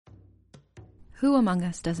Who among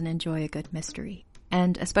us doesn't enjoy a good mystery?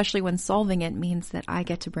 And especially when solving it means that I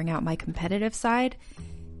get to bring out my competitive side,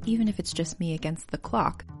 even if it's just me against the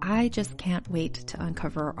clock. I just can't wait to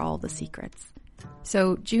uncover all the secrets.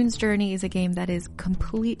 So June's Journey is a game that is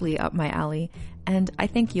completely up my alley, and I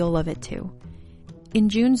think you'll love it too. In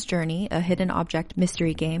June's Journey, a hidden object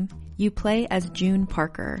mystery game, you play as June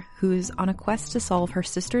Parker, who's on a quest to solve her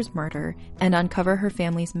sister's murder and uncover her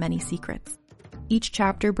family's many secrets. Each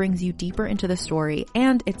chapter brings you deeper into the story,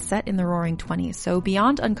 and it's set in the Roaring Twenties, so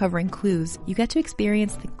beyond uncovering clues, you get to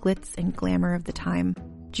experience the glitz and glamour of the time.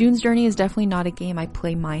 June's Journey is definitely not a game I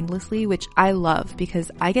play mindlessly, which I love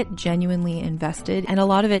because I get genuinely invested, and a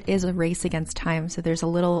lot of it is a race against time, so there's a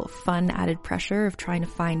little fun added pressure of trying to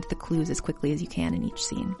find the clues as quickly as you can in each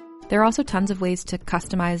scene. There are also tons of ways to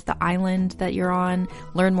customize the island that you're on,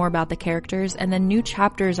 learn more about the characters, and then new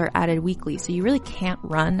chapters are added weekly, so you really can't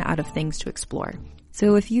run out of things to explore.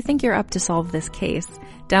 So if you think you're up to solve this case,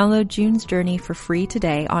 download June's Journey for free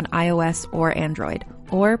today on iOS or Android,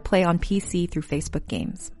 or play on PC through Facebook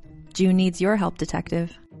Games. June needs your help,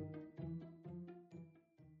 detective.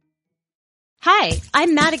 Hi,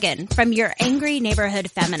 I'm Madigan from Your Angry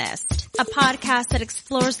Neighborhood Feminist, a podcast that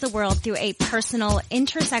explores the world through a personal,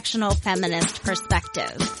 intersectional feminist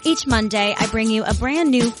perspective. Each Monday, I bring you a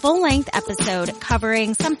brand new full-length episode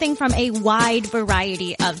covering something from a wide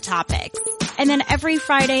variety of topics. And then every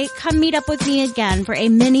Friday, come meet up with me again for a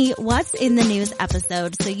mini What's in the News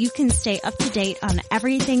episode so you can stay up to date on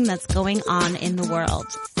everything that's going on in the world.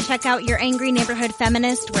 Check out Your Angry Neighborhood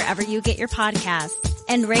Feminist wherever you get your podcasts.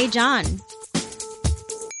 And Ray John.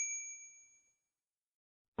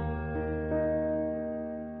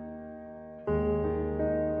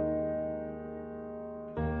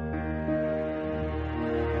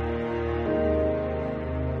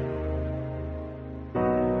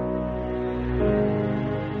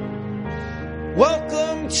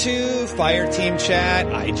 Welcome to Fireteam Chat,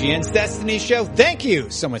 IGN's Destiny show. Thank you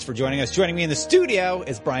so much for joining us. Joining me in the studio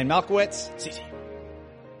is Brian Malkowitz.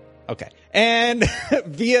 Okay. And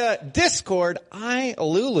via Discord,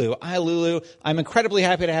 iLuLu. I'm incredibly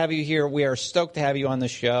happy to have you here. We are stoked to have you on the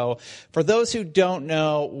show. For those who don't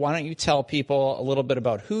know, why don't you tell people a little bit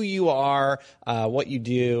about who you are, what you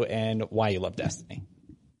do, and why you love Destiny?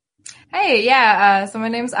 Hey, yeah, so my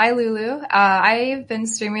name's iLuLu. I've been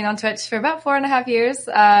streaming on Twitch for about 4.5 years.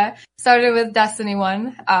 Started with Destiny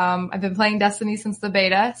 1. I've been playing Destiny since the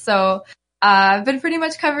beta, so I've been pretty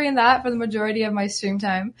much covering that for the majority of my stream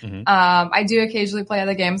time. Mm-hmm. I do occasionally play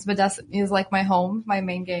other games, but Destiny is like my home, my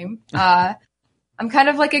main game. I'm kind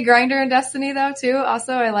of like a grinder in Destiny though, too.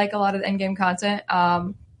 Also, I like a lot of the in-game content,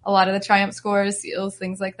 a lot of the triumph scores, seals,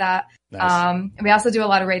 things like that. Nice. And we also do a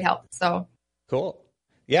lot of raid help, so. Cool.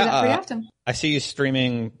 Yeah, pretty often. I see you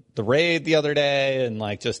streaming the raid the other day and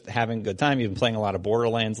like just having a good time. You've been playing a lot of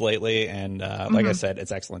Borderlands lately, and like I said,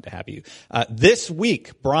 it's excellent to have you. This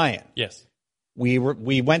week, Brian. Yes. We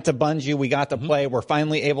went to Bungie. We got to play. We're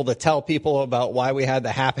finally able to tell people about why we had the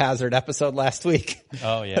haphazard episode last week.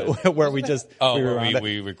 Oh yeah, where we just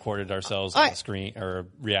we recorded ourselves on the screen or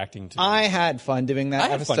reacting to. I had fun doing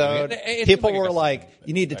that episode. People were like,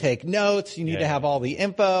 "You need to take notes. You need to have all the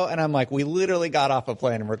info." And I'm like, "We literally got off a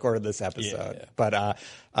plane and recorded this episode." Yeah.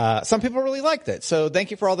 But some people really liked it. So thank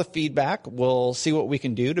you for all the feedback. We'll see what we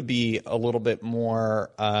can do to be a little bit more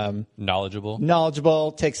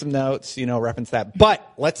knowledgeable. Take some notes. Reference that. But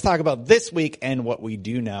let's talk about this week and what we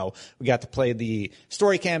do know. We got to play the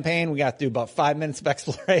story campaign. We got to do about 5 minutes of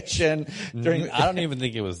exploration. I don't even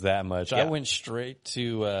think it was that much. Yeah. I went straight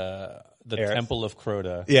to the Aerith. Temple of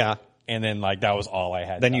Crota. Yeah. And then, that was all I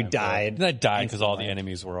had. Then you died. Then I died because all the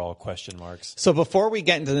enemies were all question marks. So before we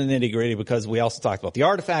get into the nitty gritty, because we also talked about the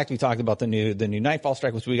artifact, we talked about the new Nightfall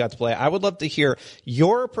Strike, which we got to play. I would love to hear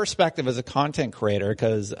your perspective as a content creator,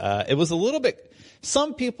 because it was a little bit.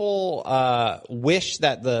 Some people wish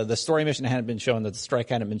that the story mission hadn't been shown, that the strike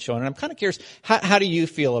hadn't been shown, and I'm kind of curious. How do you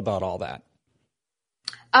feel about all that?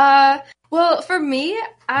 Well, for me,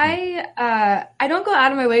 I don't go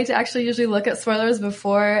out of my way to actually usually look at spoilers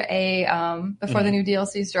before the new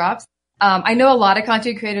DLCs drops. I know a lot of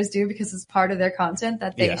content creators do because it's part of their content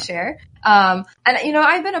that they share. And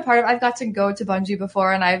I've been I've got to go to Bungie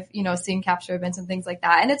before, and I've, seen capture events and things like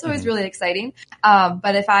that. And it's always really exciting.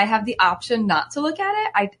 But if I have the option not to look at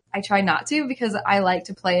it, I try not to, because I like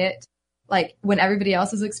to play it like when everybody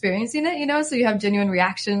else is experiencing it, so you have genuine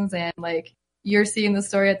reactions and like you're seeing the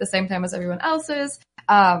story at the same time as everyone else is.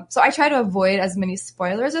 So I try to avoid as many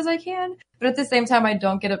spoilers as I can, but at the same time, I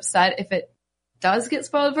don't get upset if it does get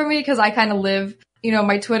spoiled for me, because I kind of live,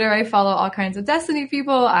 my Twitter, I follow all kinds of Destiny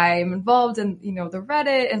people. I'm involved in, the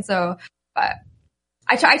Reddit. And so,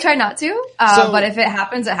 I try not to, but if it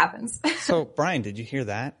happens, it happens. So, Brian, did you hear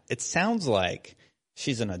that? It sounds like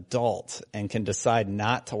she's an adult and can decide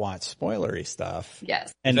not to watch spoilery stuff.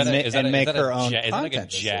 Yes. And make her own content. Is that like a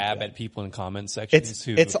jab at people in comment sections?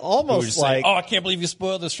 It's almost like, oh, I can't believe you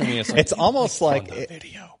spoiled this for me. It's almost like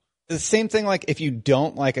video. The same thing like if you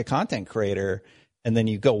don't like a content creator and then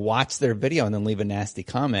you go watch their video and then leave a nasty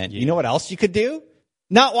comment, you know what else you could do?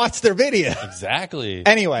 Not watch their video. Exactly.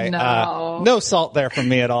 Anyway, no salt there from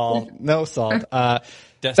me at all. No salt.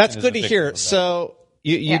 That's good to hear. So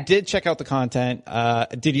you did check out the content.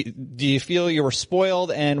 Do you feel you were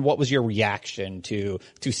spoiled, and what was your reaction to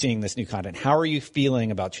seeing this new content? How are you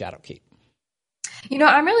feeling about Shadowkeep?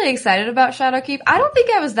 I'm really excited about Shadowkeep. I don't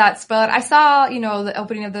think I was that spoiled. I saw, the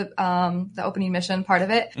opening of the opening mission part of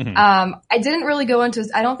it. Mm-hmm. I didn't really go into,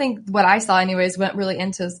 I don't think what I saw anyways went really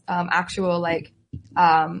into, actual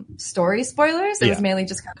story spoilers. It was mainly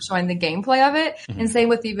just kind of showing the gameplay of it. Mm-hmm. And same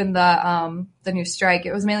with even the new strike.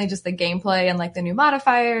 It was mainly just the gameplay and like the new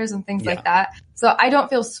modifiers and things like that. So I don't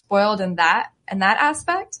feel spoiled in that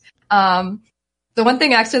aspect. The one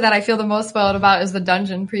thing actually that I feel the most spoiled about is the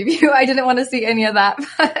dungeon preview. I didn't want to see any of that.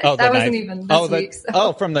 That wasn't even this week.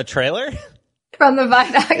 So. From the trailer? From the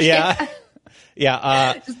Vidoc.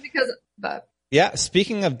 Yeah. Just because, but. Yeah.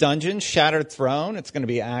 Speaking of dungeons, Shattered Throne, it's going to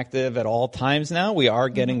be active at all times now. We are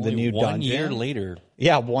getting the new dungeon. 1 year later.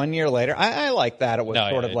 Yeah, 1 year later. I like that. It was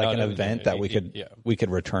an event that we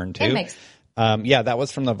could return to. It makes that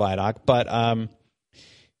was from the Vidoc, but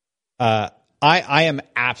I am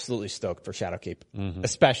absolutely stoked for Shadowkeep,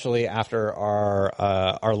 especially after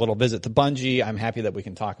our little visit to Bungie. I'm happy that we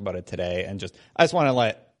can talk about it today, and I just want to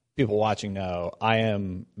let people watching know I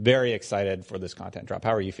am very excited for this content drop.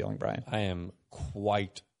 How are you feeling, Brian? I am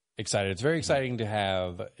quite excited. It's very exciting to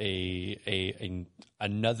have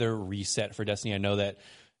another reset for Destiny. I know that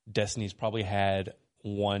Destiny's probably had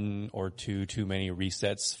one or two too many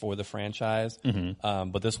resets for the franchise,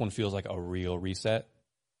 but this one feels like a real reset.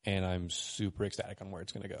 And I'm super ecstatic on where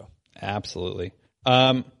it's going to go. Absolutely.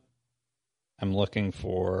 I'm looking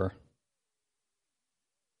for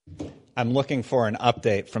an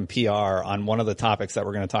update from PR on one of the topics that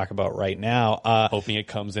we're going to talk about right now. Hoping it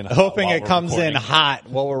comes in hot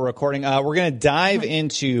while we're recording. We're going to dive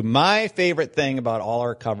into my favorite thing about all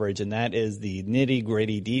our coverage, and that is the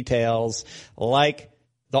nitty-gritty details like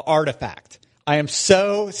the artifact. I am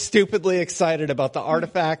so stupidly excited about the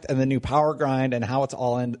artifact and the new power grind and how it's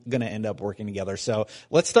all going to end up working together. So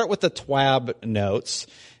let's start with the TWAB notes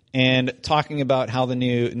and talking about how the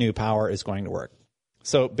new power is going to work.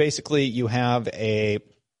 So basically you have here,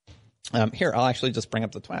 I'll actually just bring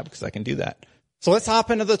up the TWAB because I can do that. So let's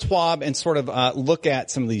hop into the TWAB and sort of look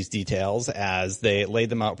at some of these details as they laid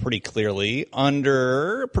them out pretty clearly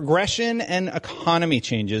under progression and economy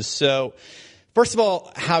changes. So first of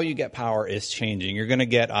all, how you get power is changing. You're going to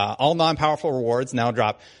get all non-powerful rewards now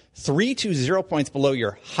drop 3 to 0 points below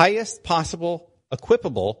your highest possible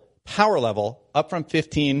equipable power level, up from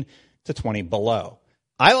 15 to 20 below.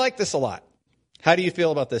 I like this a lot. How do you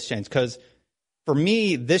feel about this change? Because for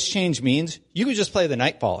me, this change means you could just play the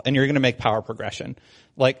Nightfall and you're going to make power progression,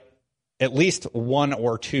 like at least 1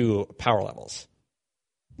 or 2 power levels.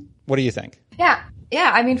 What do you think? Yeah.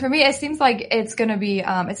 I mean, for me, it seems like it's going to be,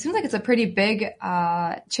 it seems like it's a pretty big,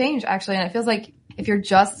 change actually. And it feels like if you're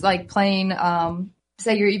just like playing,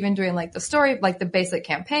 say you're even doing like the story, like the basic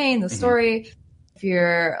campaign, the story, if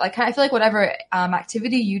you're like, I feel like whatever,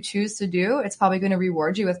 activity you choose to do, it's probably going to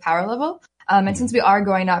reward you with power level. And since we are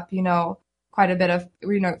going up, quite a bit of,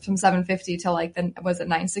 from 750 to like, was it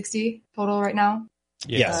 960 total right now?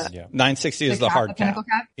 Yes. 960 is the hard cap.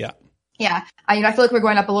 Yeah. Yeah. I feel like we're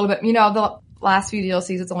going up a little bit, the last few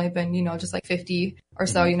DLCs, it's only been, just like 50 or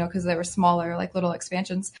so, because they were smaller, like little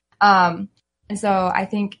expansions. And so I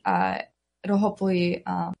think, it'll hopefully,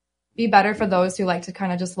 be better for those who like to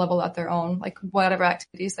kind of just level out their own, like whatever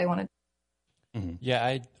activities they want to do.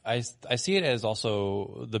 Yeah, I see it as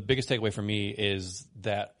also the biggest takeaway for me is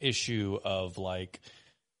that issue of like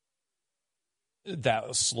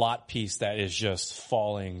that slot piece that is just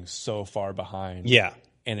falling so far behind. Yeah.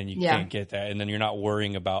 And then you can't get that. And then you're not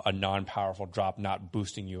worrying about a non-powerful drop not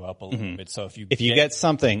boosting you up a little bit. So if you get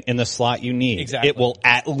something in the slot you need, it will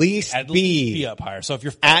at least be up higher. So if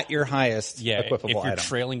you're at your highest equipable if you're item.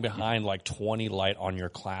 trailing behind like 20 light on your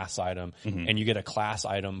class item and you get a class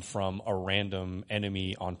item from a random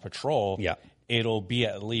enemy on patrol, it'll be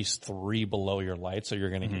at least 3 below your light. So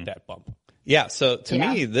you're going to get that bump. Yeah. So to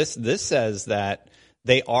me, this says that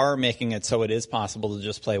they are making it so it is possible to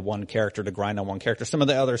just play one character, to grind on one character. Some of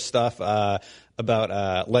the other stuff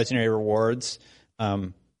about legendary rewards,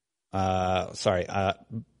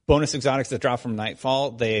 bonus exotics that drop from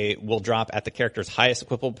Nightfall, they will drop at the character's highest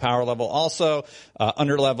equipable power level. Also,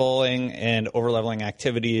 under-leveling and over-leveling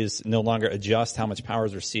activities no longer adjust how much power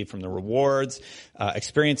is received from the rewards.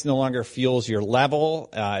 Experience no longer fuels your level.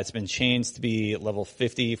 It's been changed to be level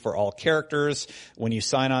 50 for all characters. When you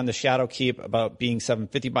sign on to Shadowkeep, about being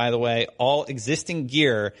 750, by the way, all existing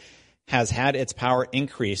gear has had its power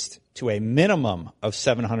increased to a minimum of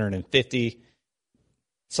 750.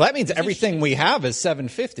 So that means everything we have is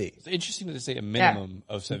 750. It's interesting to say a minimum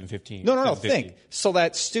of 715. No. Think. So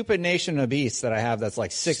that stupid Nation of Beasts that I have that's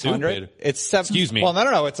like 600. Stupid. It's 7. Excuse me. Well,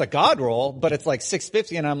 no. It's a god roll, but it's like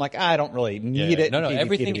 650, and I'm like, I don't really need it. No. in PvP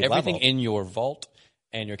Everything to be leveled. in your vault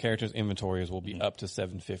and your character's inventories will be up to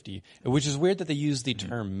 750, which is weird that they use the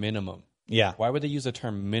term minimum. Yeah. Why would they use the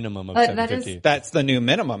term minimum of That 750? That's the new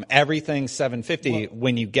minimum. Everything's 750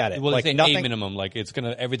 when you get it. Well, like they say nothing. a minimum, like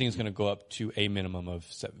everything's gonna go up to a minimum of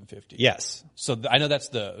 750. Yes. So I know that's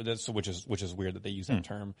which is weird that they use that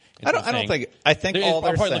term. I don't think all I'm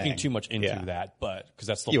they're probably saying, looking too much into that, but because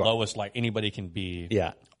that's the lowest like anybody can be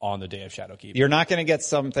on the day of Shadowkeep. You're not going to get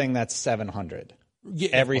something that's 700. Yeah,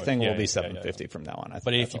 Everything of course. will be 750 from now on. I think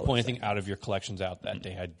But if that's you all pull they're anything out of your collections out that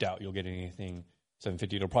day, I doubt you'll get anything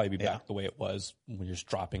 750. It'll probably be back the way it was when you're just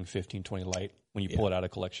dropping 15, 20 light when you pull it out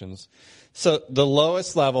of collections. So the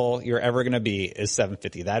lowest level you're ever going to be is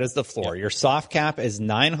 750. That is the floor. Your soft cap is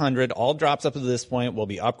 900. All drops up to this point will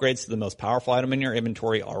be upgrades to the most powerful item in your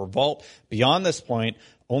inventory or vault. Beyond this point,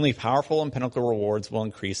 only powerful and pinnacle rewards will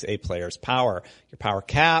increase a player's power. Your power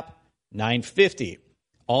cap, 950.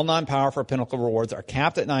 All non-powerful pinnacle rewards are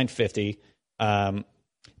capped at 950.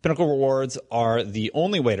 Pinnacle rewards are the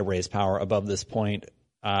only way to raise power above this point.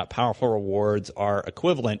 Powerful rewards are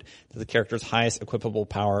equivalent to the character's highest equipable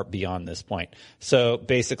power beyond this point. So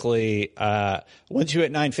basically, once you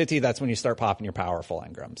hit 950, that's when you start popping your powerful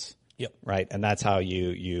engrams. Yep. Right? And that's how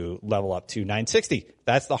you level up to 960.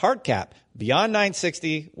 That's the hard cap. Beyond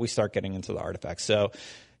 960, we start getting into the artifacts. So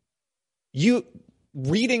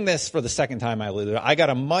reading this for the second time, iLuLu, I got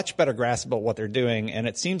a much better grasp about what they're doing, and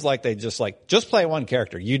it seems like they just play one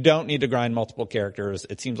character. You don't need to grind multiple characters.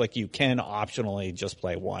 It seems like you can optionally just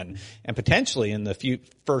play one, and potentially in the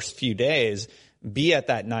first few days be at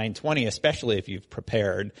that 920, especially if you've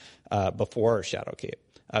prepared before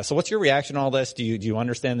Shadowkeep. So what's your reaction to all this? Do you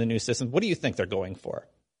understand the new system? What do you think they're going for?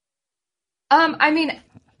 I mean,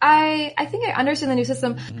 I think I understand the new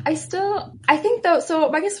system. I think though,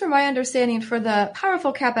 so I guess from my understanding for the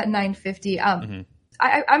powerful cap at 950, I'm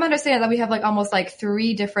understanding that we have like almost like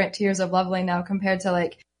 3 different tiers of leveling now compared to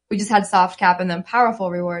like, we just had soft cap and then powerful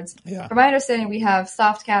rewards. Yeah. From my understanding, we have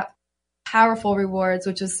soft cap, powerful rewards,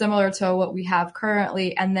 which is similar to what we have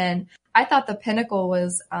currently. And then I thought the pinnacle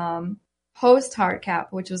was, post hard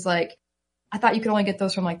cap, which was like, I thought you could only get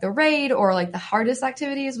those from like the raid or like the hardest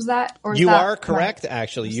activities. Was that? Or you are correct,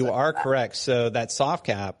 actually. You are correct. So that soft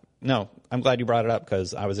cap, no, I'm glad you brought it up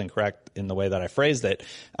because I was incorrect in the way that I phrased it.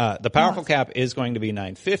 The powerful cap is going to be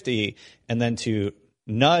 950, and then to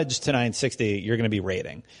nudge to 960, you're going to be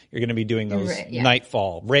raiding. You're going to be doing those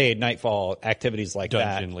nightfall activities like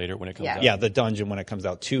dungeon that. later when it comes out. Yeah, the dungeon when it comes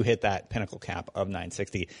out to hit that pinnacle cap of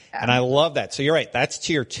 960. Yeah. And I love that. So you're right. That's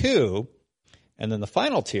tier 2. And then the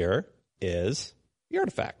final tier is the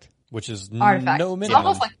artifact, which is artifact. No minimum. It's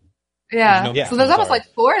almost like, so there's almost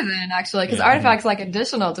like 4 then actually, because artifact's like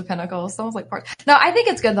additional to pinnacle. So almost like part. No, I think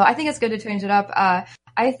it's good though. I think it's good to change it up.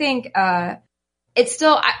 I think it's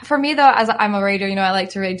still, for me though, as I'm a raider, I like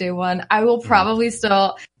to raid day 1. I will probably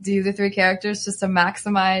still do the 3 characters just to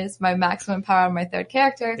maximize my maximum power on my 3rd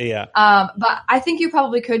character. Yeah. But I think you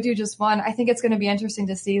probably could do just 1. I think it's going to be interesting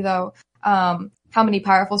to see though, how many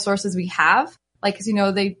powerful sources we have. Like, cause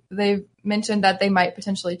they've mentioned that they might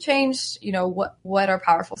potentially change, what are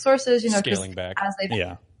powerful sources, scaling back. As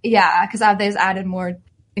cause they've added more,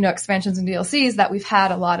 expansions and DLCs that we've had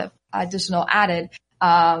a lot of additional added. So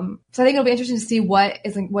I think it'll be interesting to see what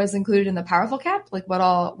is included in the powerful cap, like what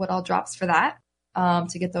all drops for that,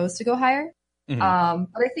 to get those to go higher. Mm-hmm.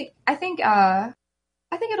 But I think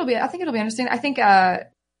it'll be interesting. I think,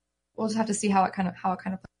 we'll just have to see how it kind of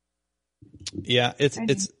plays. Yeah, it's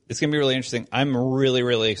going to be really interesting. I'm really,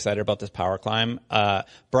 really excited about this power climb.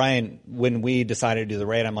 Brian, when we decided to do the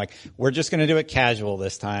raid, I'm like, we're just going to do it casual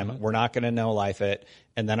this time. We're not going to no life it.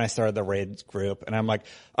 And then I started the raid group and I'm like,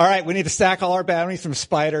 all right, we need to stack all our bounties from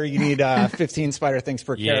Spider. You need 15 Spider things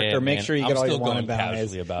per character. Make sure you get all your wanted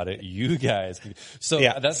bounties. About it. You guys. So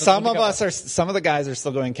that's some of the guys are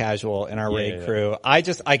still going casual in our raid crew. I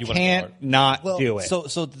can't not do it.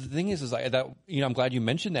 So the thing is that, I'm glad you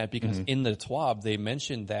mentioned that because in the TWAB, they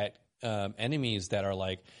mentioned that, enemies that are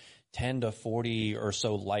like, 10 to 40 or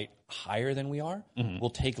so light higher than we are, will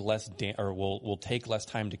take less will take less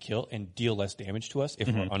time to kill and deal less damage to us if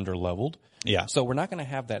we're under leveled. Yeah. So we're not going to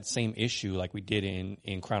have that same issue like we did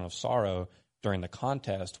in Crown of Sorrow during the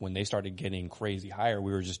contest when they started getting crazy higher.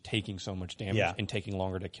 We were just taking so much damage and taking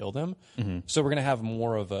longer to kill them. So we're going to have a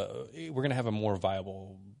more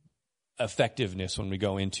viable effectiveness when we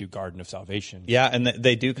go into Garden of Salvation. Yeah, and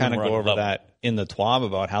they do kind of go over level. that in the TWAB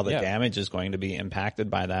about how the damage is going to be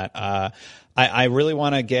impacted by that. I really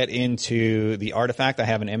want to get into the artifact. I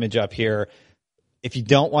have an image up here. If you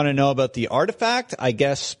don't want to know about the artifact, I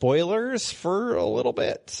guess spoilers for a little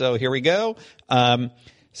bit. So here we go.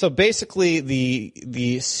 So basically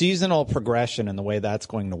the seasonal progression and the way that's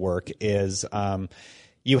going to work is,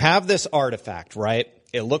 you have this artifact, right?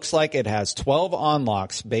 It looks like it has 12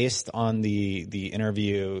 unlocks based on the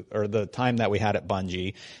interview or the time that we had at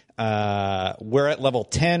Bungie. We're at level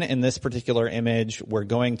 10 in this particular image. We're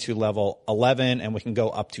going to level 11 and we can go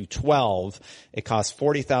up to 12. It costs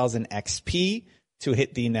 40,000 XP to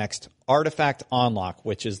hit the next artifact unlock,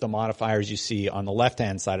 which is the modifiers you see on the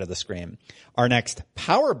left-hand side of the screen. Our next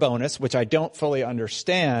power bonus, which I don't fully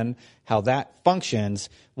understand how that functions,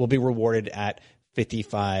 will be rewarded at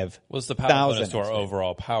 55,000. What's the power bonus to our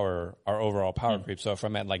overall power creep? So if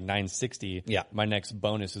I'm at like 960, my next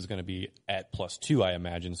bonus is going to be at +2, I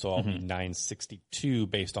imagine. So I'll be 962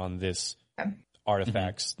 based on this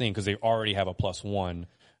artifacts thing because they already have a +1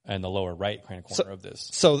 in the lower right kind of corner of this.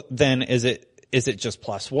 So then is it just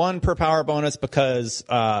 +1 per power bonus? Because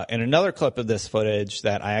in another clip of this footage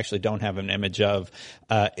that I actually don't have an image of,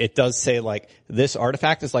 it does say like this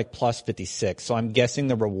artifact is like +56. So I'm guessing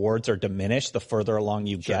the rewards are diminished the further along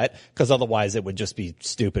you get, because otherwise it would just be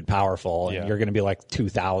stupid powerful and you're going to be like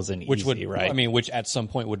 2,000 easy, right? I mean, which at some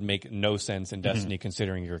point would make no sense in Destiny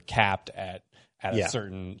considering you're capped at a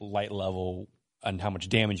certain light level and how much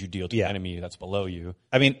damage you deal to an enemy that's below you.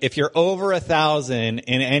 I mean, if you're over 1,000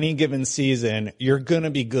 in any given season, you're going to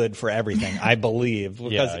be good for everything, I believe.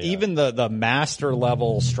 Because even the master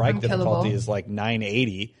level strike difficulty is like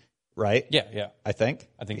 980, right? Yeah. I think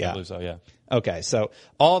I believe so, yeah. Okay, so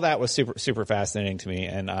all that was super, super fascinating to me,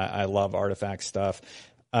 and I love artifact stuff.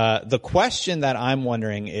 The question that I'm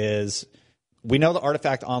wondering is, we know the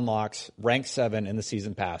artifact unlocks rank 7 in the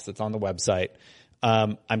season pass. It's on the website.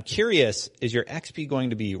 I'm curious, is your XP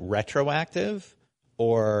going to be retroactive,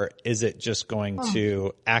 or is it just going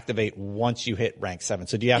to activate once you hit rank 7?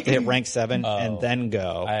 So do you have to hit rank 7 and then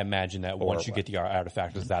go? I imagine that once you get the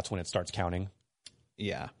artifact, that's when it starts counting.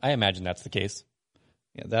 Yeah. I imagine that's the case.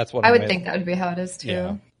 Yeah, that's what I would think that would be how it is too.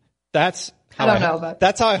 Yeah. That's how I don't know, but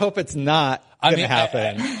that's how I hope it's not going to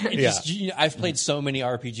happen. I've played so many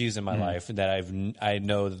RPGs in my life that I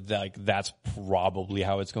know that like that's probably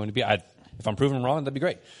how it's going to be. If I'm proven wrong, that'd be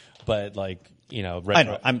great. But like, you know,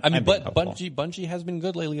 Bungie has been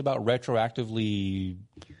good lately about retroactively.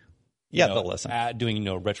 They'll listen.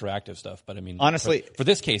 Doing retroactive stuff. But I mean, honestly, for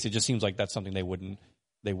this case, it just seems like that's something they wouldn't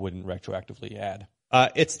retroactively add.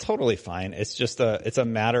 It's totally fine. It's just it's a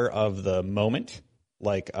matter of the moment.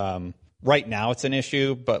 Like, right now it's an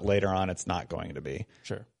issue, but later on it's not going to be.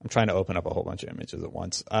 Sure. I'm trying to open up a whole bunch of images at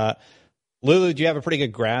once. Lulu, do you have a pretty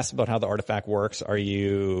good grasp about how the artifact works? Are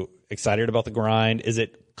you excited about the grind? Is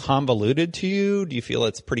it convoluted to you? Do you feel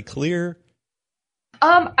it's pretty clear?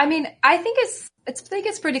 I mean, I think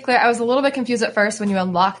it's pretty clear. I was a little bit confused at first when you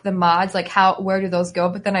unlock the mods, like where do those go?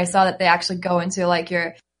 But then I saw that they actually go into like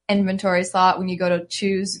your inventory slot when you go to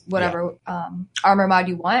choose whatever armor mod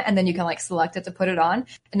you want, and then you can like select it to put it on,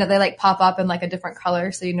 and then they like pop up in like a different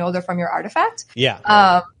color, so you know they're from your artifact.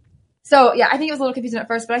 Yeah. So yeah, I think it was a little confusing at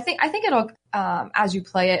first, but I think it'll as you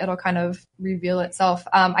play it, it'll kind of reveal itself.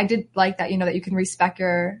 I did like that, that you can respec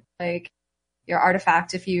your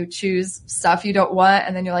artifact if you choose stuff you don't want,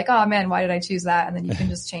 and then you're like, oh man, why did I choose that? And then you can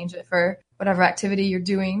just change it for whatever activity you're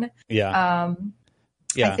doing. Yeah.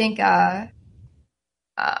 I think that,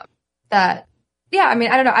 yeah, I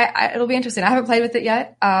mean, I don't know. It'll be interesting. I haven't played with it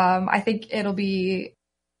yet. I think it'll be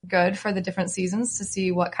good for the different seasons to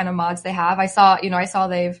see what kind of mods they have. I saw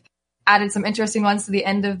they've added some interesting ones to the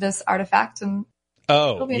end of this artifact, and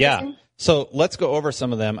it'll be interesting. So let's go over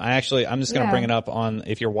some of them. I'm just going to bring it up on,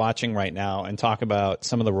 if you're watching right now, and talk about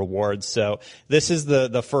some of the rewards. So this is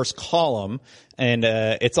the first column, and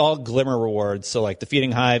it's all Glimmer rewards. So like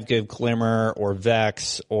defeating Hive give Glimmer, or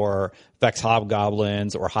Vex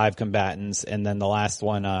Hobgoblins, or Hive combatants. And then the last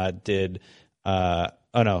one those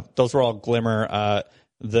were all Glimmer.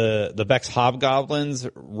 The Vex Hobgoblins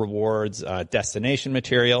rewards destination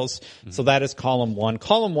materials. Mm-hmm. So that is column 1.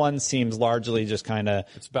 Column 1 seems largely just kind of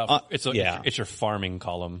it's your farming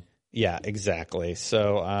column. Yeah, exactly.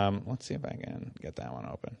 So let's see if I can get that one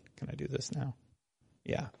open. Can I do this now?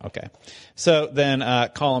 Yeah, okay. So then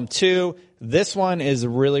column 2, this one is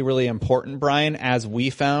really, really important, Brian, as we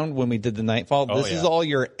found when we did the Nightfall. This is all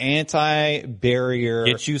your anti-barrier,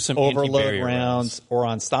 get you some overload rounds or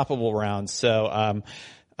unstoppable rounds. So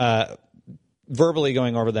verbally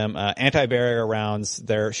going over them, anti-barrier rounds,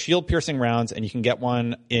 they're shield-piercing rounds, and you can get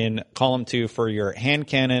one in column 2 for your hand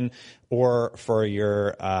cannon or for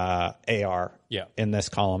your AR in this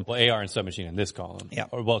column. Well, AR and submachine in this column. Yeah.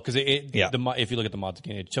 Or, well, because if you look at the mods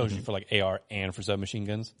again, it shows you for like AR and for submachine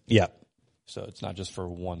guns. Yeah. So it's not just for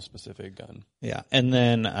one specific gun. Yeah. And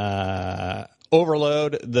then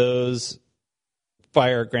overload, those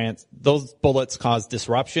fire grants, those bullets cause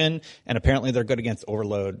disruption, and apparently they're good against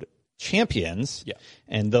overload champions. Yeah.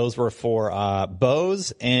 And those were for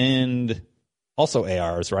bows and also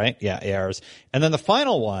ARs, right? Yeah, ARs. And then the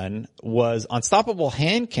final one was Unstoppable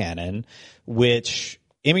Hand Cannon, which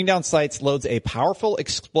aiming down sights loads a powerful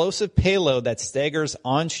explosive payload that staggers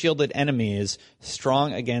unshielded enemies,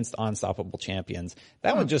 strong against unstoppable champions.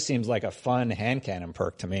 That one just seems like a fun hand cannon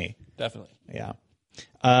perk to me. Definitely. Yeah.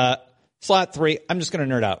 Slot 3, I'm just going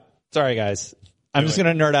to nerd out. Sorry, guys. I'm just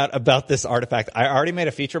going to nerd out about this artifact. I already made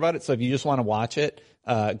a feature about it, so if you just want to watch it,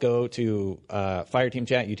 go to Fireteam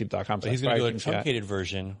Chat, youtube.com. He's going to do a truncated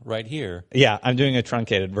version right here. Yeah, I'm doing a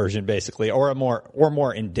truncated version basically, or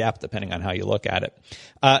more in depth depending on how you look at it.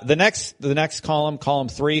 The next column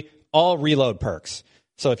 3, all reload perks.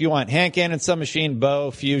 So if you want hand cannon, submachine,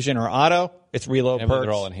 bow, fusion, or auto, it's reload perks.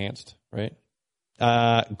 They're all enhanced, right?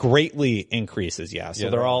 Greatly increases, yeah. So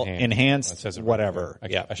they're all enhanced, whatever.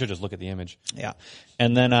 Right, I should just look at the image. Yeah.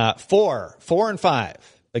 And then 4 and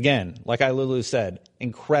 5. Again, like iLuLu said,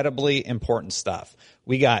 incredibly important stuff.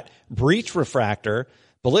 We got Breach Refractor,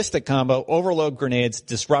 Ballistic Combo, Overload Grenades,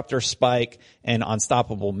 Disruptor Spike, and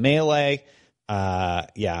Unstoppable Melee.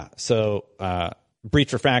 So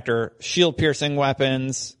Breach Refractor, Shield Piercing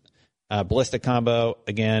Weapons, Ballistic Combo,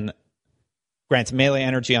 again, grants melee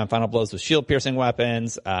energy on final blows with shield piercing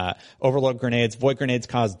weapons. Overload grenades, void grenades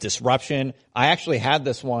cause disruption. I actually had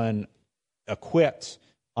this one equipped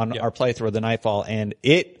on our playthrough of the Nightfall, and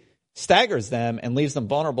it staggers them and leaves them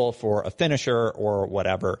vulnerable for a finisher or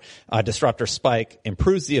whatever. Disruptor Spike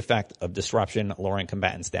improves the effect of disruption, lowering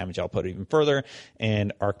combatants' damage output even further.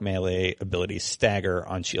 And arc melee abilities stagger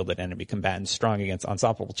unshielded enemy combatants, strong against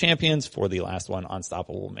unstoppable champions. For the last one,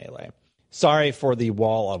 unstoppable melee. Sorry for the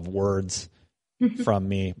wall of words from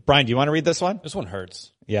me. Brian, do you want to read this one? This one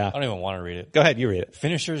hurts. Yeah. I don't even want to read it. Go ahead, you read it.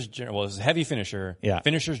 Finishers, it's a heavy finisher. Yeah.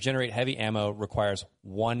 Finishers generate heavy ammo, requires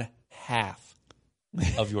 1/2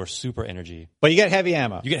 of your super energy. But you get heavy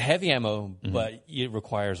ammo. You get heavy ammo, but it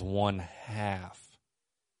requires 1/2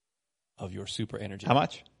 of your super energy. How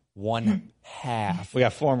much? 1/2. We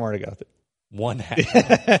got 4 more to go through.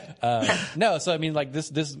 1/2. No, so I mean, like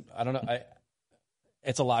this, I don't know.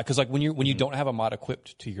 It's a lot because like when you don't have a mod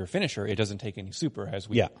equipped to your finisher, it doesn't take any super as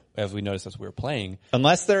we noticed as we were playing.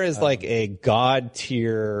 Unless there is like a god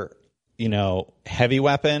tier, heavy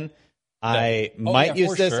weapon. I might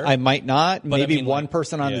use this. Sure. I might not. But maybe one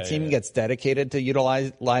person on the team gets dedicated to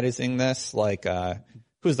utilizing this. Like,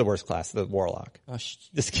 who's the worst class? The Warlock. Oh,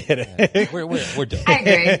 just kidding. Yeah. We're done. I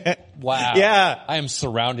agree. Wow. Yeah. I am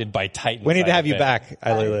surrounded by Titans. We need to have you back,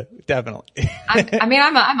 iLuLu. Definitely.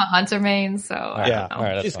 I'm a hunter main, so yeah. All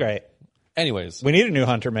right, she's great. Anyways, we need a new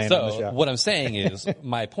hunter main on the show. What I'm saying is,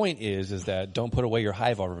 my point is that don't put away your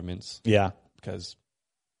hive armaments. Yeah. Because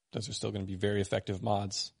those are still going to be very effective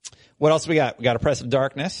mods. What else we got? We got Oppressive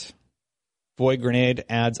Darkness. Void Grenade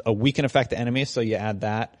adds a weaken effect to enemies, so you add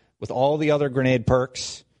that. With all the other grenade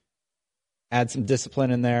perks, add some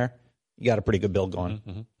discipline in there. You got a pretty good build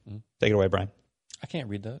going. Take it away, Brian. I can't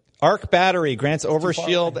read that. Arc Battery grants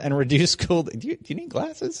overshield and reduce cooldown. Do you need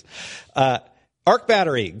glasses? Arc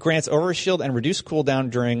Battery grants overshield and reduce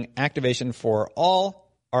cooldown during activation for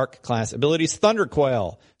all Arc class abilities. Thunder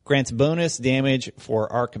Coil grants bonus damage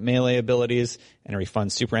for Arc melee abilities and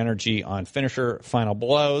refunds super energy on finisher final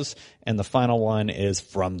blows. And the final one is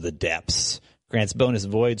From the Depths. Grants bonus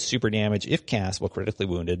void super damage if cast while critically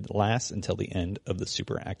wounded. Lasts until the end of the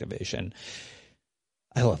super activation.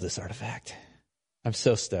 I love this artifact. I'm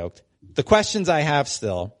so stoked. The questions I have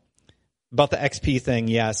still about the XP thing,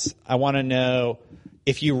 yes. I want to know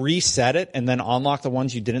if you reset it and then unlock the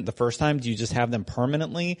ones you didn't the first time, do you just have them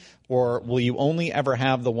permanently? Or will you only ever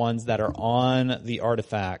have the ones that are on the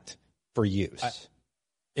artifact for use?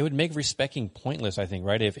 It would make respecking pointless, I think,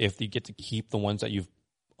 right? If you get to keep the ones that you've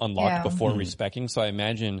unlocked before respecking. So I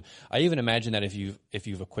even imagine that if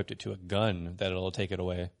you've equipped it to a gun, that it'll take it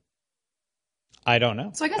away. I don't know.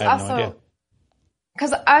 So I guess also,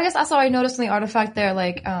 because I guess that's all I noticed in the artifact there.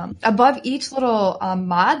 Like, above each little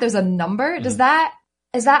mod, there's a number. Is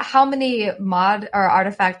that how many mod or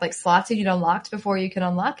artifact like slots you need unlocked before you can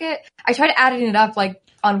unlock it? I tried adding it up like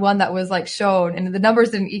on one that was like shown, and the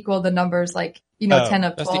numbers didn't equal the numbers like 10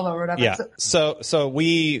 of 12 or whatever. Yeah. So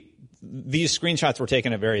these screenshots were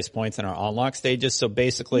taken at various points in our unlock stages. So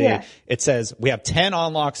basically, it says we have 10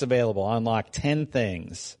 unlocks available. Unlock 10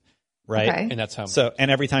 things, right? Okay. And that's how. So,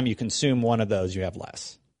 and every time you consume one of those, you have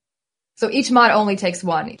less. So each mod only takes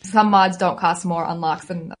one. Some mods don't cost more unlocks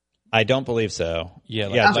than. I don't believe so. Yeah.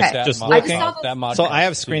 Okay. that just mod, looking. that mod So I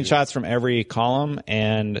have screenshots from every column,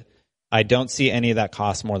 and I don't see any that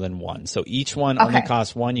cost more than one. So each one only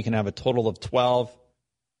costs one. You can have a total of 12.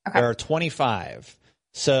 Okay. There are 25.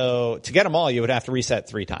 So to get them all, you would have to reset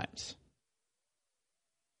 3 times.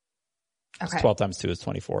 Okay. 12 times 2 is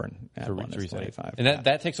 24, and add to 1 is 25. And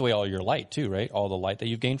that takes away all your light too, right? All the light that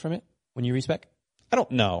you've gained from it when you respec. I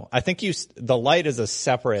don't know. I think the light is a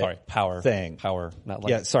separate power thing. Power, not light.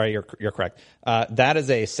 Yeah, sorry, you're correct. That is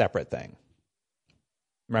a separate thing.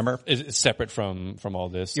 Remember? It's separate from all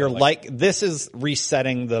this. You're like this is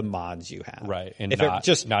resetting the mods you have. Right. And if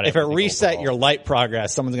not if it reset overall. your light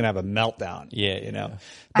progress, someone's going to have a meltdown. Yeah. You know.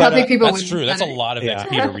 I don't think people That's would true. That's a it. lot of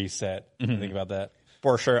XP to reset. Think about that.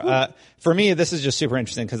 For sure. For me, this is just super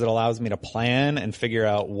interesting because it allows me to plan and figure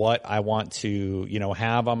out what I want to,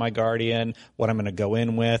 have on my Guardian, what I'm going to go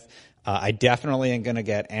in with. I definitely am going to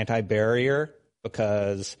get anti-barrier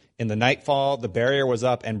because in the Nightfall, the barrier was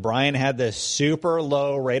up and Brian had this super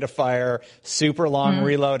low rate of fire, super long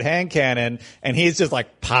reload hand cannon, and he's just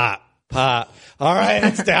like, pop. All right,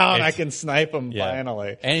 it's down. I can snipe him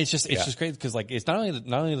finally. And it's just crazy because like it's not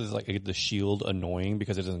only is like the shield annoying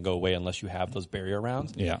because it doesn't go away unless you have those barrier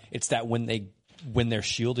rounds. Yeah. It's that when their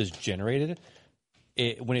shield is generated,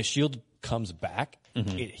 when its shield comes back,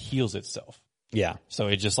 it heals itself. Yeah. So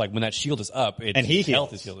it's just like when that shield is up, and he health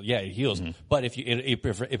heals. is healed. Yeah, it heals. But if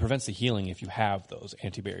it prevents the healing if you have those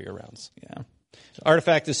anti-barrier rounds. Yeah.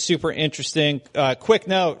 Artifact is super interesting. Quick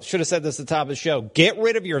note, should have said this at the top of the show. Get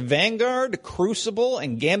rid of your Vanguard, Crucible,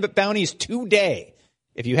 and Gambit bounties today.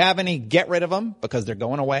 If you have any, get rid of them because they're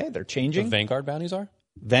going away. They're changing. The Vanguard bounties are?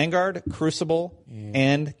 Vanguard, Crucible,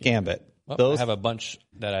 and Gambit. Well, I have a bunch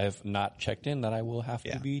that I have not checked in that I will have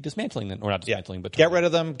to be dismantling them. Or not dismantling, but get rid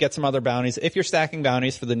of them. Get some other bounties. If you're stacking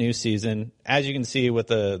bounties for the new season, as you can see with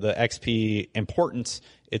the XP importance,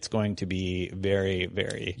 it's going to be very,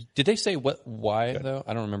 very. Did they say why good. Though?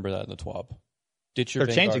 I don't remember that in the TWAB. They're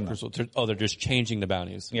changing them. Oh, they're just changing the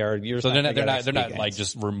bounties. Yeah, so they're not like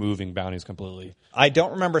just removing bounties completely. I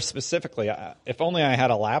don't remember specifically. If only I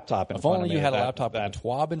had a laptop in front of me. If only you had a laptop and a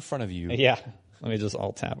TWAB in front of you. Yeah. Let me just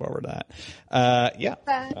alt tab over that. Yeah.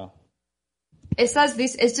 So.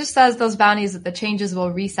 It just says those bounties that the changes will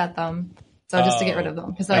reset them. So just to get rid of them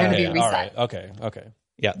because they're going to be reset. All right. Okay.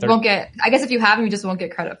 Yeah. You won't get, I guess if you have them, you just won't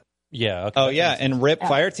get credit. Yeah. Okay. Oh yeah. And RIP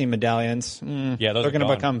Fireteam medallions. Yeah. They're going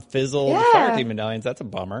to become fizzled Fireteam medallions. That's a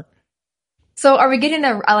bummer. So are we getting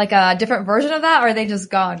a different version of that or are they just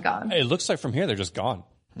gone? It looks like from here they're just gone.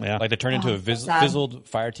 Yeah. Like they turn into a fizzled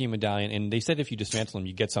Fireteam medallion, and they said if you dismantle them,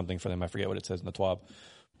 you get something for them. I forget what it says in the TWAB,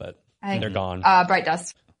 but they're gone. Bright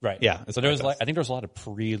dust. Right. Yeah. So there was I think there was a lot of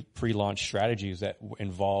pre-launch strategies that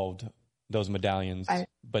involved those medallions,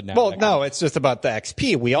 but now. Well, no, it's just about the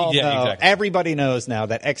XP. We all know, exactly. Everybody knows now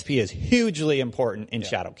that XP is hugely important in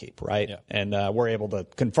Shadowkeep, right? Yeah. And we're able to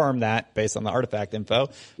confirm that based on the artifact info,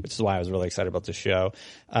 which is why I was really excited about this show.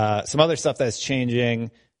 Some other stuff that's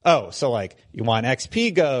changing. Oh, so like you want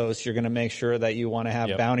XP goes, you're going to make sure that you want to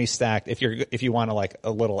have bounty stacked. If you want to like a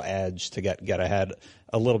little edge to get ahead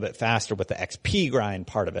a little bit faster with the XP grind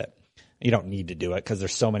part of it. You don't need to do it because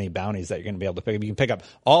there's so many bounties that you're going to be able to pick up. You can pick up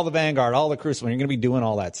all the Vanguard, all the Crucible. You're going to be doing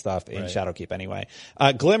all that stuff in Shadowkeep anyway.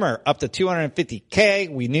 Glimmer up to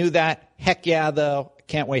 250K. We knew that. Heck yeah, though.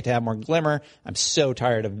 Can't wait to have more Glimmer. I'm so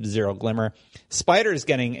tired of zero Glimmer. Spider's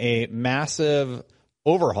getting a massive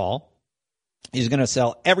overhaul. He's going to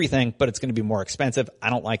sell everything, but it's going to be more expensive.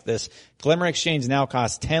 I don't like this. Glimmer Exchange now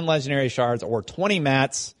costs 10 legendary shards or 20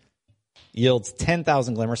 mats. Yields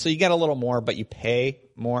 10,000 Glimmer. So you get a little more, but you pay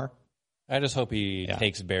more. I just hope he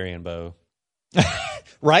takes Barry and Bow.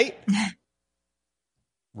 Right?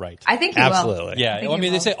 Right. I think he Absolutely. will. Yeah. I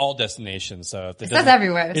mean, they say all destinations, so if it says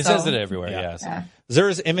everywhere. It says it everywhere. Yes. Yeah.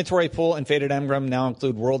 Zer's inventory pool and Faded Engram now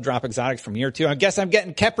include world drop exotics from year 2. I guess I'm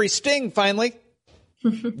getting Kepri Sting finally.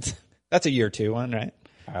 That's a year 2 one, right?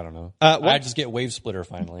 I don't know. I just get Wave Splitter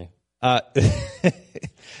finally.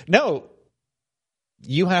 No,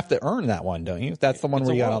 you have to earn that one, don't you? That's the one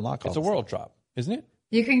where you got to unlock all. It's a world drop, isn't it?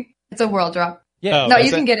 It's a world drop. Yeah. No,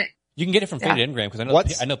 you can get it. You can get it from Faded Engram because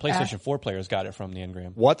I know PlayStation 4 players got it from the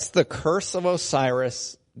Engram. What's the Curse of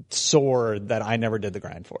Osiris sword that I never did the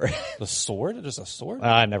grind for? The sword? Just a sword?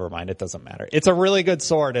 Never mind. It doesn't matter. It's a really good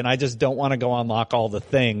sword, and I just don't want to go unlock all the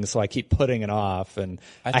things, so I keep putting it off. And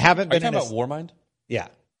I haven't been. Are you talking about Warmind? Yeah.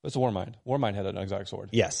 It's a Warmind. Warmind had an exotic sword.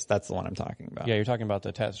 Yes, that's the one I'm talking about. Yeah, you're talking about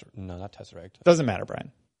the No, not Tesseract. Doesn't matter,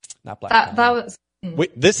 Brian. Not Black. That was.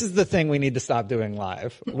 This is the thing we need to stop doing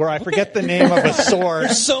live, where I forget the name of a sword.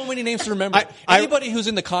 There's so many names to remember. Anybody who's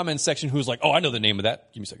in the comments section who's like, oh, I know the name of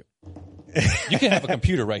that. Give me a second. You can have a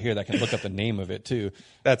computer right here that can look up the name of it too.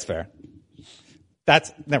 That's fair.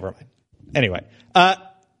 Never mind. Anyway,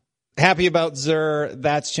 happy about Xur.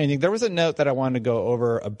 That's changing. There was a note that I wanted to go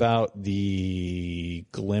over about the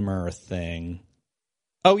Glimmer thing.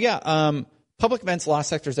 Oh yeah. Public events, lost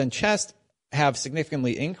sectors, and chest have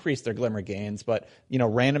significantly increased their Glimmer gains, but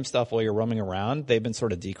random stuff while you're roaming around, they've been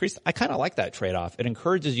sort of decreased. I kind of like that trade-off. It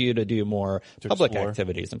encourages you to do more public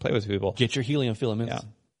activities and play with people. Get your helium filaments.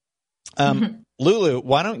 Yeah. Lulu,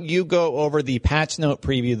 why don't you go over the patch note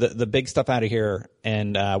preview, the big stuff out of here,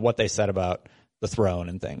 and what they said about the throne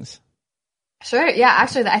and things? Sure. Yeah.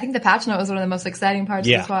 Actually, I think the patch note was one of the most exciting parts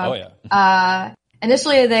as well. Oh yeah.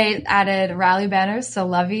 Initially, they added rally banners to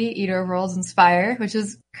Levy, Eater of Rolls, and Spire, which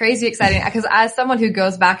is crazy exciting because as someone who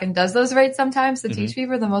goes back and does those raids sometimes to teach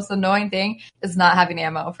people, the most annoying thing is not having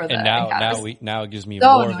ammo for the encounters. Now it gives me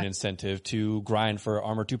more of an incentive to grind for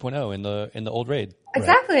Armor 2.0 in the old raid.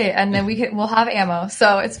 Exactly. Right. And then we'll have ammo.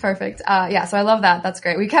 So it's perfect. So I love that. That's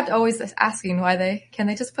great. We kept always asking can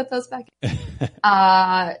they just put those back in?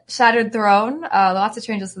 Shattered Throne, lots of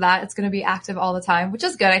changes to that. It's going to be active all the time, which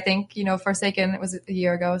is good. I think, Forsaken, it was a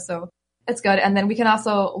year ago. So it's good. And then we can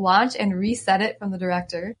also launch and reset it from the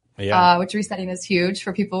director, which resetting is huge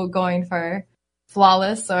for people going for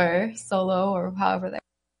flawless or solo or however they.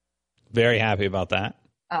 Very happy about that.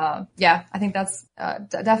 I think that's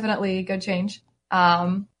definitely a good change.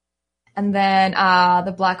 And then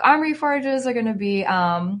the Black Armory forges are going to be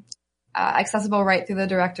accessible right through the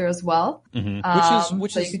director as well. Mm-hmm.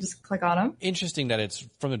 Which so is you can just click on them. Interesting that it's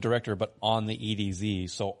from the director, but on the EDZ.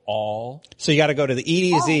 So you got to go to the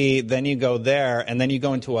EDZ, then you go there, and then you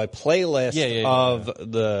go into a playlist of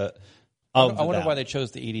the. I wonder why they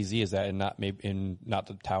chose the EDZ as that and not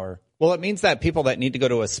the tower. Well, it means that people that need to go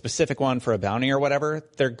to a specific one for a bounty or whatever,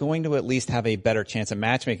 they're going to at least have a better chance of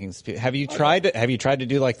matchmaking. Have you tried to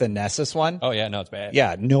do like the Nessus one? Oh yeah, no, it's bad.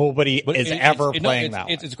 Yeah, nobody is ever playing that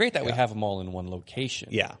one. It's great that we have them all in one location.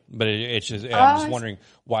 Yeah. But I'm just wondering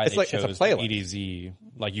why they chose the EDZ.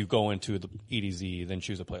 Like you go into the EDZ, then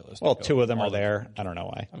choose a playlist. Well, two of them are there. I don't know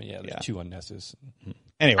why. I mean, there's two on Nessus.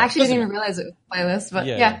 Anyway. I actually didn't even realize it was a playlist,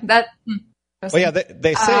 but that. Well, yeah,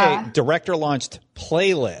 they say director launched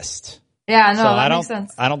playlist. Yeah, no, so that makes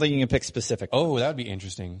sense. I don't think you can pick specific. Oh, that would be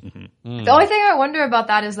interesting. The only thing I wonder about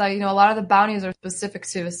that is that, a lot of the bounties are specific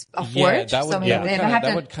to a forge. They have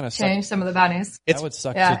to change some of the bounties. That would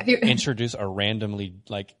suck to introduce a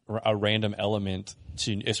random element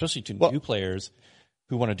especially to new players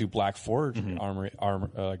who want to do Black Forge armory,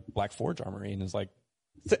 Black Forge armory, and it's like,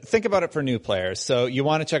 think about it for new players. So you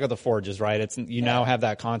want to check out the forges, right? Now have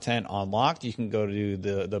that content unlocked. You can go to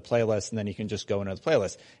the playlist, and then you can just go into the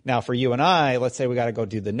playlist. Now for you and I, let's say we got to go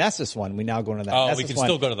do the Nessus one. We now go into that Nessus one. We can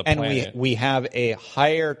still go to the planet. And we have a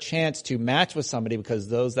higher chance to match with somebody because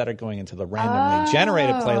those that are going into the randomly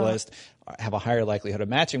generated playlist have a higher likelihood of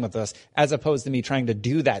matching with us, as opposed to me trying to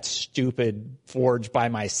do that stupid forge by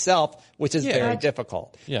myself, which is very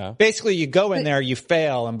difficult. Yeah. Basically, you go in there, you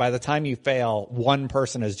fail, and by the time you fail, one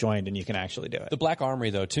person has joined and you can actually do it. The Black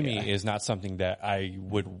Armory, though, to me is not something that I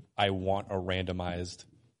want a randomized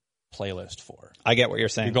playlist for. I get what you're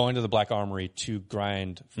saying. You're going to the Black Armory to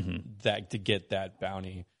grind that to get that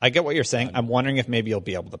bounty. I get what you're saying. I'm wondering if maybe you'll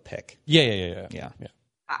be able to pick. Yeah.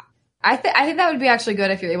 I think that would be actually good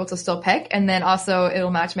if you're able to still pick, and then also it'll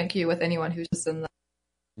matchmake you with anyone who's just in the.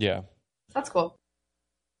 Yeah. That's cool.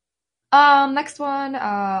 Next one,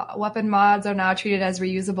 weapon mods are now treated as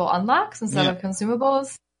reusable unlocks instead of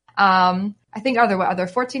consumables. I think are there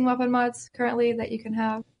 14 weapon mods currently that you can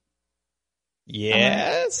have?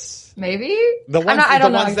 Yes. Maybe? The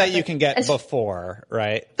ones that you can get before,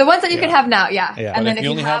 right? The ones that you can have now, yeah. And then if you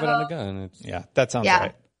only have it on a gun, that sounds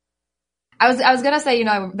right. I was gonna say,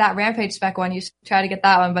 that Rampage spec one, you should try to get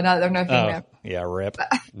that one, but no, they're nerfing Ramp. Yeah, rip.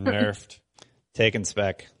 Nerfed. Taken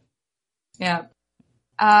spec. Yeah.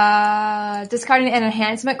 Discarding an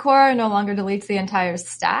enhancement core no longer deletes the entire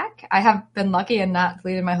stack. I have been lucky and not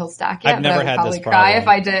deleted my whole stack yet. I've never had this problem. I would probably cry if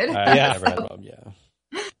I did. I've never had a problem,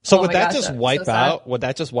 So would that just wipe out? Would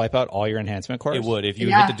that just wipe out all your enhancement cores? It would. If you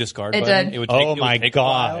hit the discard button, it would take, my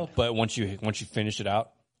God! A while, but once you finished it out,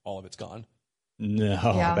 all of it's gone. No,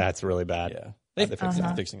 that's really bad. Yeah. They're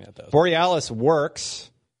fixing that though. Borealis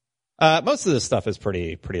works. Most of this stuff is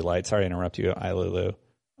pretty light. Sorry to interrupt you, iLuLu.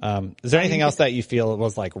 Is there anything else that you feel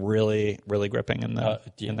was like really, really gripping in there?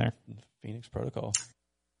 Phoenix Protocol.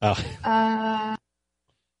 Oh.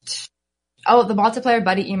 The multiplayer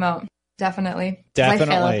buddy emote. Definitely. I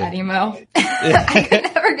fail at that emote. I could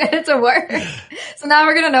never get it to work. So now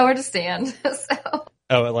we're going to know where to stand. So.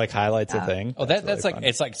 Oh, it like highlights a thing? Oh, that's really fun.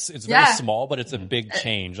 It's very small, but it's a big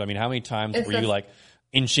change. I mean, how many times were you like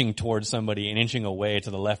inching towards somebody and inching away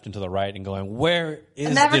to the left and to the right and going, where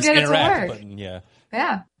is this interact button? Yeah.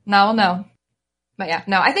 Yeah. Now we'll know. But yeah,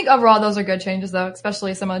 no, I think overall those are good changes though,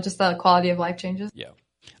 especially some of just the quality of life changes. Yeah.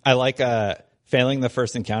 I like, failing the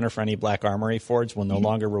first encounter for any Black Armory Forge will no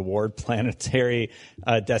longer reward planetary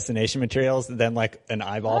destination materials than like an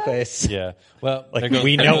eyeball face. Yeah. Well, like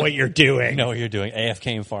we know what you're doing. We know what you're doing.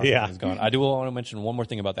 AFK and farming is gone. I do want to mention one more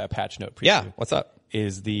thing about that patch note. Yeah. What's up?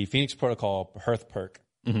 Is the Phoenix Protocol Hearth perk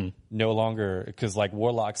no longer, because like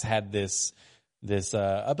Warlocks had this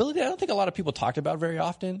ability I don't think a lot of people talked about very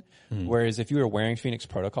often. Whereas if you were wearing Phoenix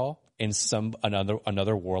Protocol and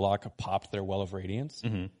another Warlock popped their Well of Radiance,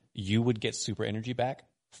 you would get super energy back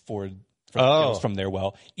for kills from their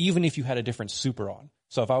well, even if you had a different super on.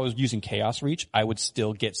 So if I was using Chaos Reach, I would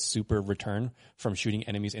still get super return from shooting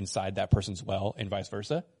enemies inside that person's well and vice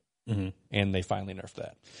versa. And they finally nerfed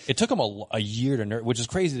that. It took them a year to nerf, which is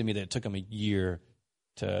crazy to me that it took them a year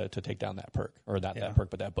to take down that perk, or that perk,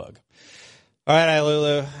 but that bug. All right,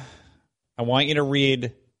 iLuLu, I want you to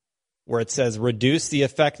read where it says reduce the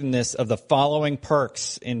effectiveness of the following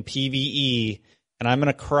perks in PvE, and I'm going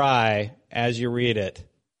to cry as you read it.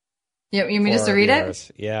 You mean just to read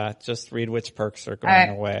it? Yeah, just read which perks are going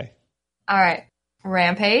away. All right.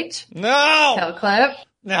 Rampage. No! Kill Clip.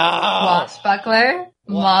 No! Washbuckler.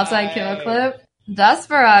 Multi-kill clip.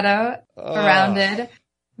 Desperado. Surrounded.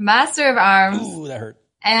 Master of Arms. Ooh, that hurt.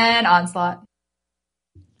 And Onslaught.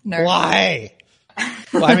 Nerfed. Why?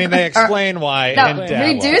 Well, I mean, they explain why. No,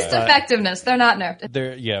 reduced effectiveness. They're not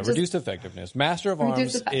nerfed. Reduced effectiveness. Master of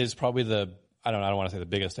Arms is probably I don't want to say the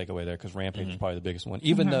biggest takeaway there, because Rampage is probably the biggest one,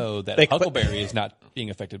 even though that Huckleberry is not being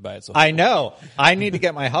affected by it. So I know. I need to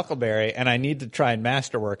get my Huckleberry, and I need to try and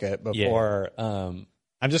masterwork it before. Yeah.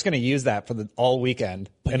 I'm just going to use that for all weekend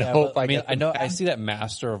and hope I get. I see that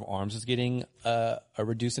Master of Arms is getting a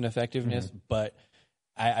reduce in effectiveness, but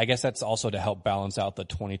I guess that's also to help balance out the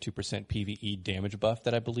 22% PvE damage buff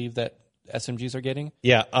that I believe that SMGs are getting.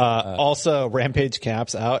 Yeah. Also, Rampage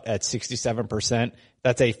caps out at 67%.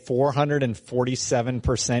 That's a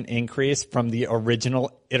 447% increase from the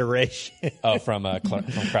original iteration. From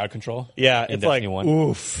crowd control. Yeah, it's like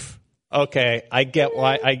oof. Okay, I get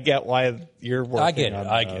why you're working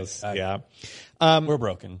on those. Yeah. We're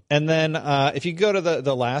broken. And then if you go to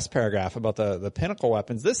the last paragraph about the pinnacle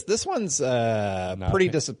weapons, this one's pretty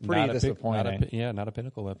disappointing. Not a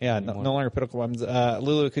pinnacle weapon. Yeah, no longer pinnacle weapons.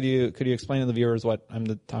 Lulu, could you explain to the viewers what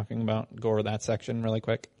I'm talking about? Go over that section really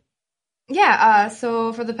quick. Yeah.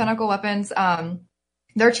 So for the pinnacle weapons,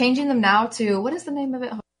 they're changing them now to, what is the name of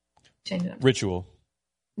it? Changing them. Ritual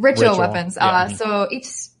weapons. So each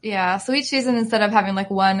season, instead of having like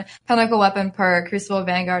one pinnacle weapon per Crucible,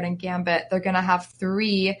 Vanguard, and Gambit, they're gonna have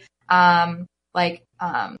 3, like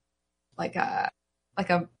a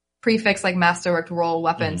prefix like masterworked role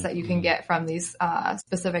weapons that you can get from these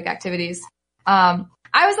specific activities.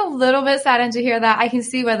 I was a little bit saddened to hear that. I can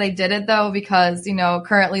see why they did it though, because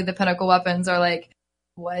currently the pinnacle weapons are like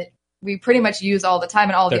what we pretty much use all the time,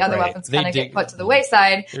 and all the other weapons kind of get put to the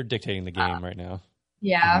wayside. They're dictating the game right now.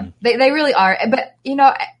 Yeah, they really are. But,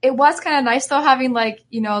 it was kind of nice though having like,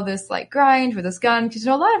 this like grind for this gun, because,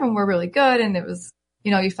 a lot of them were really good, and it was,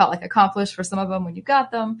 you felt like accomplished for some of them when you got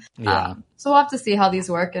them. Yeah. So we'll have to see how these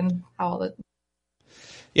work and how all the.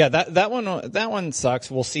 Yeah, that one sucks.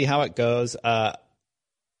 We'll see how it goes.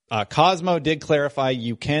 Cosmo did clarify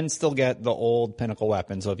you can still get the old pinnacle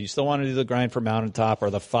weapon. So if you still want to do the grind for Mountaintop or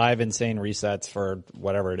the 5 insane resets for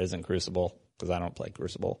whatever it is in Crucible, because I don't play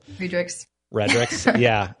Crucible. Redrix.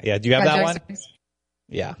 Yeah. Do you have that one?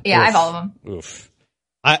 Yeah. Yeah, I have all of them. Oof.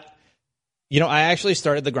 I actually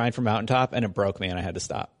started the grind for Mountaintop and it broke me and I had to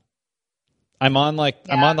stop. I'm on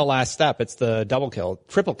the last step. It's the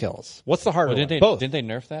triple kills. What's the harder one? Both. Didn't they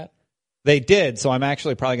nerf that? They did, so I'm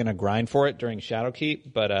actually probably going to grind for it during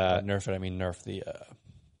Shadowkeep, but nerf it. I mean, nerf the.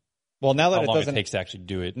 Well, now that how long it takes to actually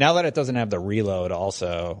do it. Now that it doesn't have the reload,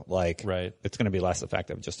 also it's going to be less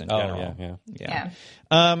effective just in general. Yeah.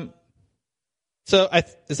 So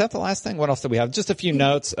is that the last thing? What else do we have? Just a few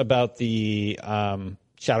notes about the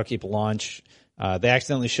Shadowkeep launch. They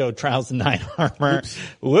accidentally showed Trials of 9 armor.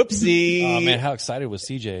 Whoopsie. Oh man, how excited was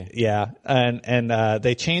CJ? Yeah. And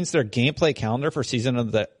they changed their gameplay calendar for Season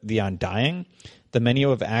of the Undying. The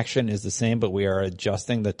menu of action is the same, but we are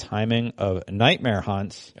adjusting the timing of Nightmare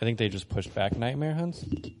Hunts. I think they just pushed back Nightmare Hunts,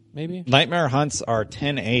 maybe? Nightmare Hunts are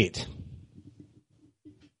 10-8.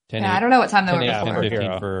 Yeah, I don't know what time they were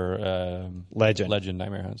 10-15 for Legend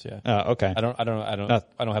Nightmare Hunts, yeah. Oh, okay. I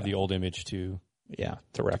don't have the old image to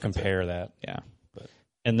compare that. Yeah.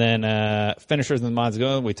 And then finishers and the mods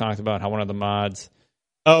go. We talked about how one of the mods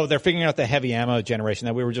they're figuring out the heavy ammo generation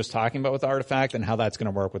that we were just talking about with Artifact and how that's going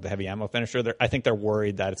to work with the heavy ammo finisher. I think they're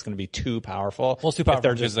worried that it's going to be too powerful. Well, it's too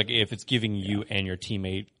powerful because if it's giving you and your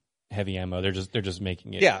teammate heavy ammo, they're just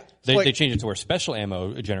making it. Yeah. They change it to where special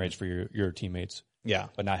ammo generates for your teammates. Yeah.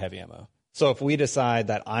 But not heavy ammo. So if we decide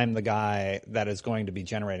that I'm the guy that is going to be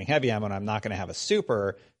generating heavy ammo and I'm not going to have a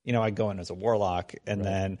super, I go in as a warlock and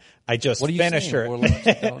then I just finish her.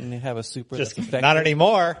 Warlocks don't have a super that's effective? Not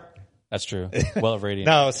anymore. That's true. Well of Radiant.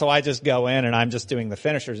 No, so I just go in and I'm just doing the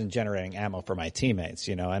finishers and generating ammo for my teammates,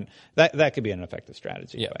 and that could be an effective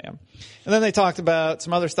strategy if I am. And then they talked about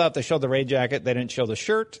some other stuff. They showed the raid jacket. They didn't show the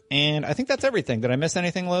shirt. And I think that's everything. Did I miss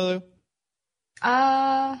anything, Lulu? No,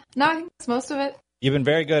 I think that's most of it. You've been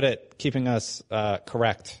very good at keeping us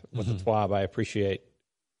correct with the TWAB. I appreciate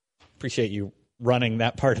you running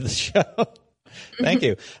that part of the show. Thank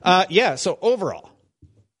you. So overall,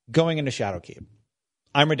 going into Shadowkeep,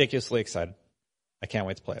 I'm ridiculously excited. I can't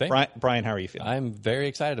wait to play it. Brian, how are you feeling? I'm very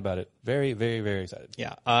excited about it. Very, very, very excited.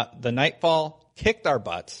 Yeah. The Nightfall kicked our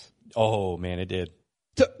butts. Oh, man, it did.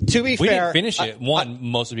 To be fair, we didn't finish it.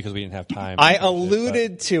 Mostly because we didn't have time. I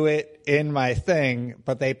alluded to it in my thing,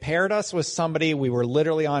 but they paired us with somebody we were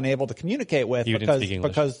literally unable to communicate with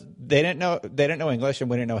because they didn't know English and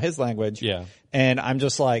we didn't know his language. Yeah. And I'm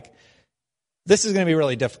just like, this is going to be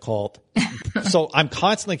really difficult. So I'm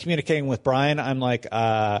constantly communicating with Brian. I'm like,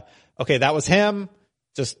 okay, that was him.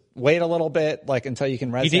 Just wait a little bit, until you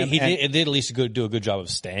can res him. He did at least do a good job of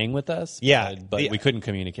staying with us. Yeah. But we couldn't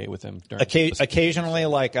communicate with him. Occasionally,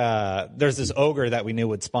 there's this ogre that we knew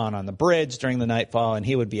would spawn on the bridge during the Nightfall, and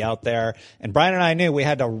he would be out there. And Brian and I knew we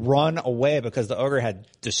had to run away because the ogre had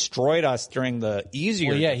destroyed us during the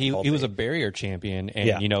easier difficulty. He was a barrier champion,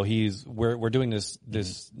 and we're doing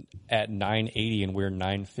this at 980, and we're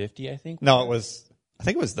 950, I think. No, I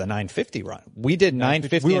think it was the 950 run. We did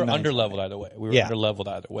 950. We were under-leveled either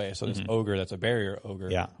way. So this ogre that's a barrier ogre,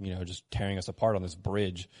 just tearing us apart on this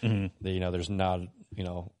bridge. There's not,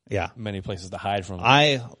 many places to hide from.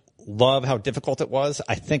 I love how difficult it was.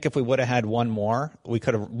 I think if we would have had one more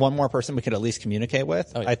person we could at least communicate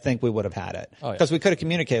with, I think we would have had it. Because we could have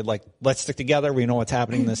communicated, let's stick together. We know what's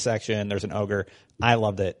happening in this section. There's an ogre. I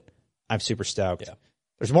loved it. I'm super stoked. Yeah.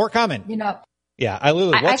 There's more coming. Yeah.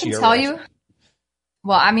 iLuLu, what's your reaction?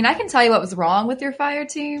 Well, I can tell you what was wrong with your fire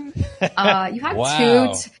team. You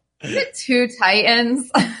had two Titans,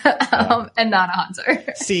 and not a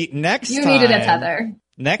hunter. See, you needed a tether.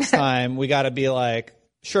 Next time we got to be like,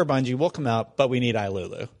 sure, Bungie, we'll come out, but we need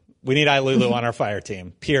iLuLu. We need iLuLu on our fire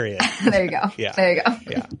team. Period. There you go. Yeah. There you go.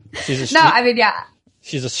 Yeah. She's a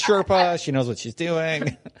Sherpa. She knows what she's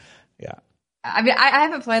doing. Yeah. I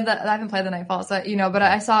haven't played the Nightfall, so but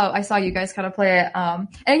I saw you guys kind of play it. And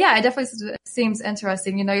yeah, it definitely seems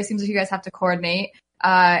interesting. It seems like you guys have to coordinate.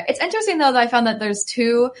 It's interesting though that I found that there's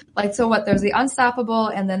two, there's the unstoppable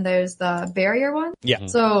and then there's the barrier one. Yeah.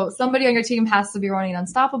 So somebody on your team has to be running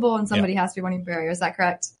unstoppable and somebody has to be running barrier. Is that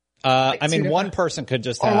correct? One person could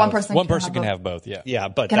just have, one person can have both. Yeah. Yeah,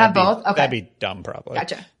 but can have both? Okay. That'd be dumb probably.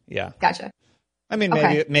 Gotcha. Yeah. Gotcha. Maybe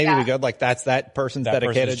we could, that's that person's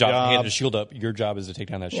dedicated job. He had to shield up. Your job is to take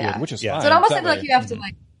down that shield, which is fine. So it almost seems like you have to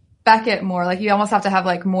back it more. You almost have to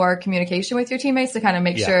have more communication with your teammates to kind of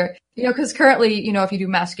make sure, cause currently, if you do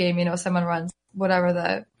match game, someone runs whatever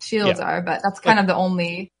the shields are, but that's kind of the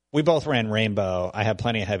only. We both ran Rainbow. I had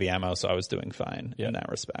plenty of heavy ammo, so I was doing fine in that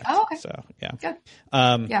respect. Oh, okay. So, yeah. Good.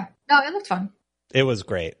 Yeah. No, it looked fun. It was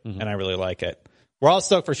great, and I really like it. We're all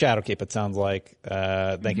stoked for Shadowkeep, it sounds like.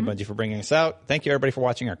 Thank you, Bungie, for bringing us out. Thank you, everybody, for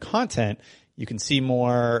watching our content. You can see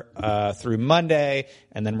more through Monday,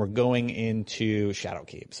 and then we're going into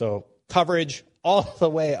Shadowkeep. So coverage all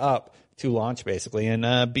the way up to launch, basically. And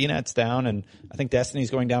BNet's down, and I think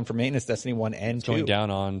Destiny's going down for maintenance, Destiny 1 and 2. Going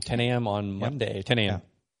down on 10 a.m. on Monday, 10 a.m.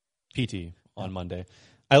 PT on Monday.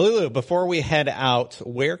 iLuLu, before we head out,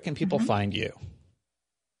 where can people find you?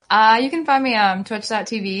 You can find me on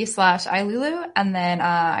twitch.tv/iLuLu, and then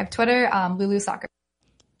I have Twitter, Lulu Soccer.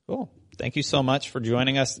 Cool. Thank you so much for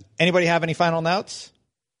joining us. Anybody have any final notes?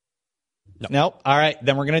 No. All right.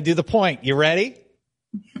 Then we're going to do the point. You ready?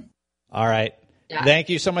 All right. Yeah. Thank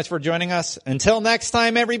you so much for joining us. Until next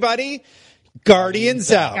time, everybody,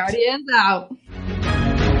 Guardians out. Guardians out.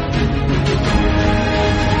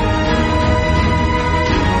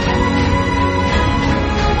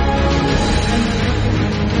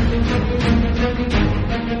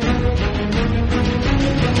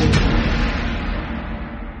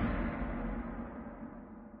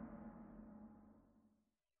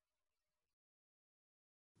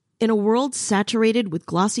 In a world saturated with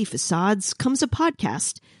glossy facades comes a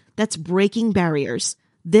podcast that's breaking barriers.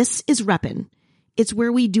 This is Reppin'. It's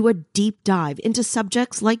where we do a deep dive into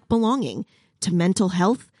subjects like belonging, to mental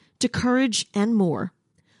health, to courage, and more.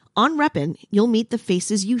 On Reppin', you'll meet the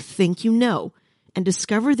faces you think you know and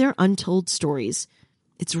discover their untold stories.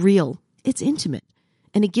 It's real, it's intimate,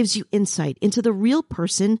 and it gives you insight into the real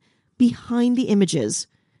person behind the images.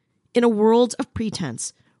 In a world of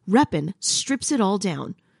pretense, Reppin' strips it all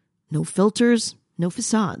down. No filters, no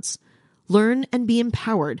facades. Learn and be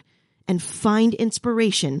empowered and find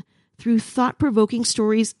inspiration through thought-provoking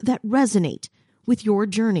stories that resonate with your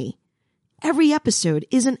journey. Every episode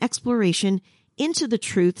is an exploration into the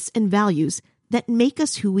truths and values that make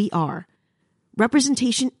us who we are.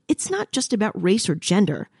 Representation, it's not just about race or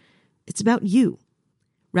gender. It's about you.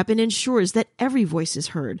 Reppin' ensures that every voice is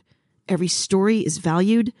heard, every story is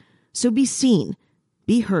valued, so be seen,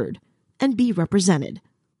 be heard, and be represented.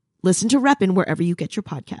 Listen to Reppin' wherever you get your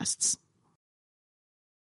podcasts.